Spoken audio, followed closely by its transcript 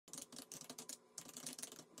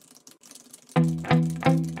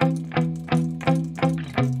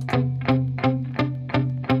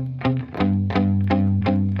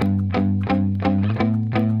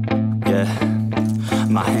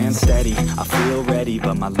feel ready,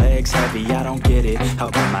 but my legs heavy, I don't get it. How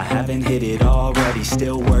come I haven't hit it already?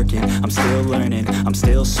 Still working, I'm still learning, I'm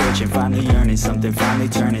still searching, finally earning something, finally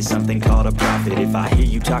turning something called a profit. If I hear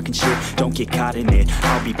you talking shit, don't get caught in it.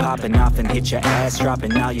 I'll be popping off and hit your ass,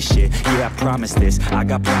 dropping all your shit. Yeah, I promise this, I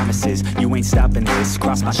got promises, you ain't stopping this.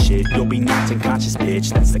 Cross my shit, you'll be knocked unconscious,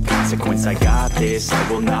 bitch. That's the consequence, I got this,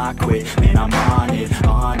 I will not quit. Man, I'm on it,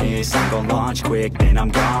 honest, I'm gon' launch quick, then I'm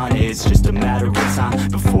gone. It's just a matter of time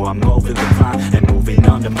before I'm over the climb and moving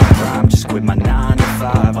under my prime. Just quit my 9 to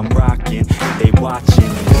 5, I'm rocking, and they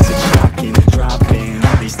watching. It's a shocking, dropping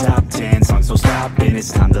all these top 10 songs, no stopping.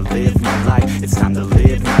 It's time to live my life, it's time to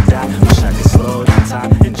live, not die. Wish I could slow down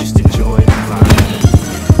time and just enjoy the climb.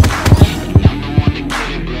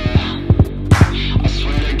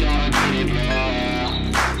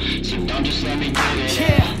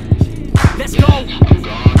 Let's go.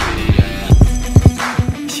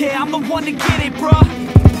 Yeah, I'm the one to get it, bruh.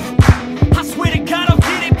 I swear to God I'll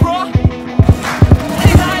get it, bruh.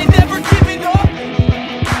 And I ain't never giving up.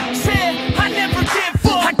 Yeah, I never give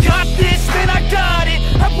up. I got this, man, I got it.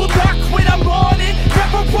 I will not quit, I'm on it.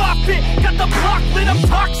 Never profit, got the block lit, I'm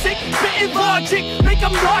toxic. Spitting logic, make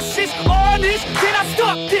them nauseous. Honest, can I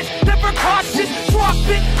stop this? Never cautious, drop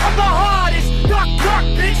it. I'm the hardest. Knock, knock,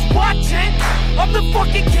 bitch, watch it. I'm the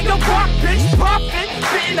fucking king of rock, bitch, profit,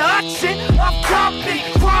 spitting hot shit, off topic,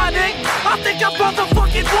 chronic. I think I'm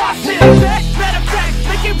motherfucking lost it. Back, matter of fact,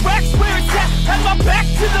 making racks where it's at. Had my back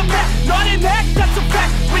to the mat, not an act, that's a fact.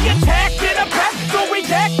 We attack in a pack, no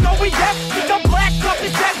react, no react. Think I'm black off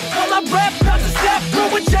his ass, while I rap, not a snap, throw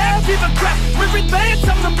a jab, give a crap. We're advanced,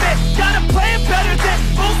 I'm the man, got a plan better than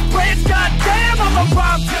most brands. Goddamn, I'm a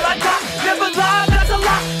rhyme till I die, never lie, that's a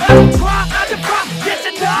lie. I don't try, I defy, yes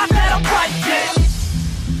and nah, that I'm right, yeah.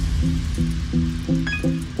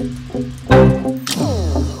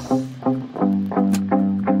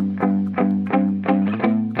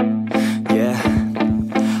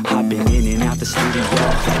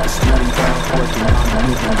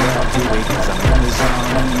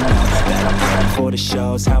 The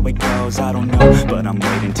shows, how it goes, I don't know, but I'm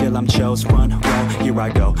waiting till I'm chose. Run, roll, here I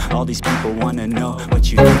go. All these people wanna know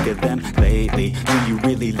what you think of them lately. Do you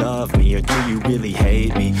really love me, or do you really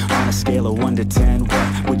hate me? On a scale of 1 to 10,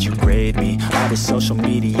 what would you grade me? All this social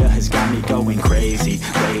media has got me going crazy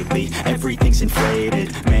lately. Everything's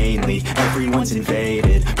inflated, mainly everyone's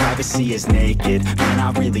invaded. Privacy is naked, man,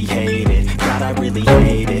 I really hate it. God, I really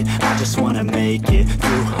hate it. I just wanna make it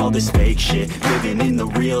through all this fake shit. Living in the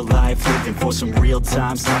real life, living for some real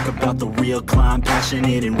times. Talk about the real climb,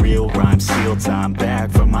 passionate in real rhymes. Steal time back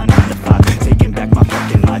from my 9 to 5, taking back my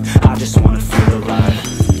fucking life. I just wanna feel alive.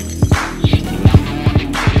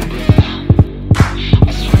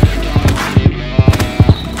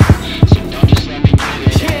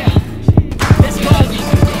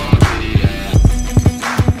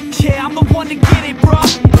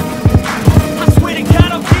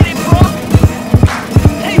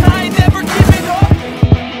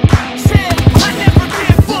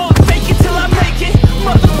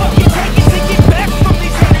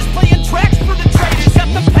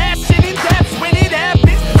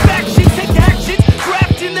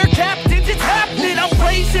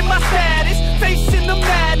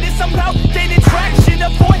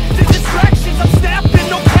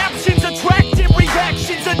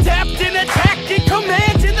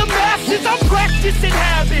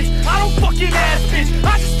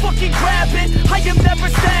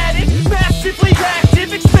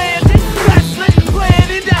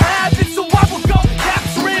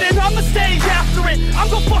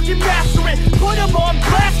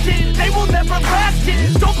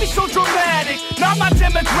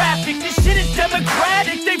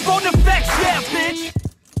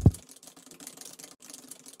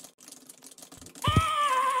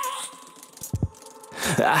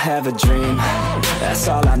 I have a dream, that's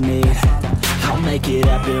all I need. I'll make it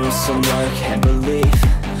happen with some work and belief.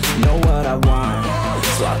 Know what I want,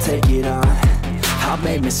 so I'll take it on. I'll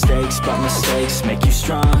make mistakes, but mistakes make you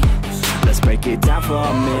strong. Let's break it down for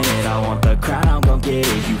a minute. I want the crown, I'm gon' get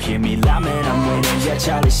it. You hear me loud, man, I'm winning. Yeah,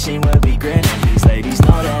 Charlie Sheen will be grinning. These ladies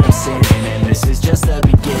know that I'm sinning, and this is just the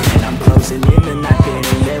beginning. I'm closing in the night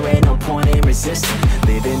inning. There ain't no point in resisting.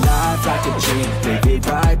 Living life like a dream, live it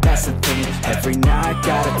right, that's the thing. Every night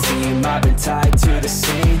got a team, I've been tied to the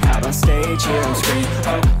scene. Out on stage, here on screen.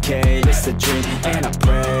 Okay, it's a dream, and I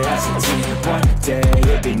pray as a team. One day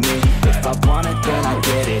it'll be me. If I want it, then I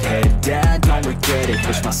get it. Head down, don't regret it.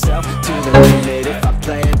 Push myself to the limit. If I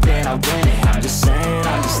play it, then I win it. I'm just saying,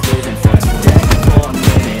 I'm just living for today. For a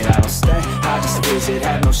minute, I don't stay, I just visit.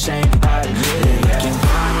 Have no shame, I admit it. Looking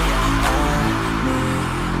right at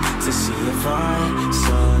me to see if I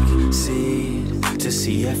succeed. to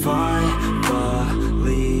see if I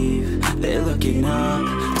believe. They're looking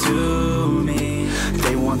up to me.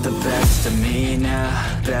 They want the best of me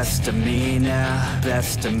now, best of me now,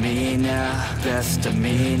 best of me now, best of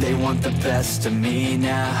me. They want the best of me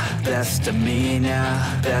now, best of me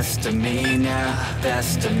now, best of me now,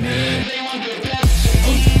 best of me. They want the best of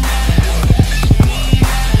me.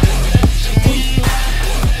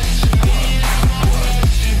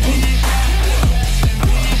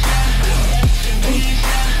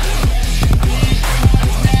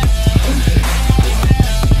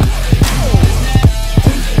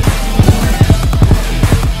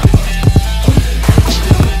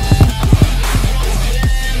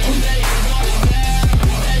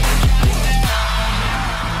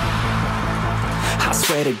 I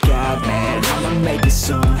swear to God, man, I'ma make it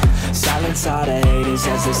soon. Silence all the haters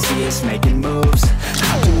as they see us making moves.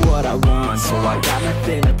 I do what I want, so I got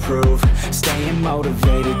nothing to prove. Staying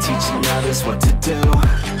motivated, teaching others what to do.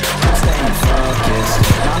 I'm staying focused,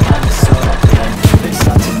 my mind is open. They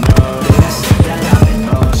start to notice that I'm in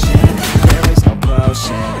motion. There is no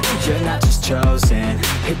potion, you're not just chosen.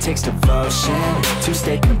 It takes devotion to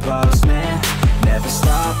stay composed, man. Never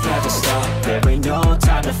stop, there ain't no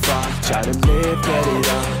time to fall. Try to live, get it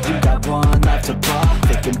all, you got one life to ball.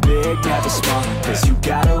 Thinking big, never small, cause you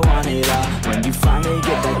gotta want it all. When you finally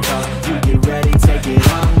get that call, you get ready, take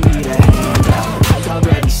it on. Need a hand out, I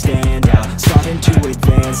already stand out. Starting to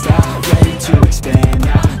advance now, ready to expand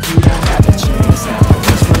now. You don't have a chance now,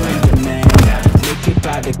 cause we're in demand now. Make it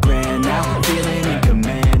by the grand now, feeling in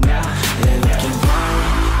command now. They're looking right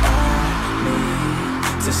at me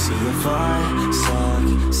to see if I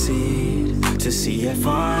succeed, to see if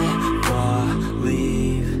I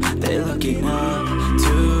believe. They're looking up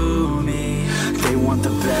to me. They want the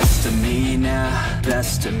best of me now,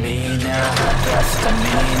 best of me now, best of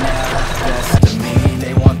me now, best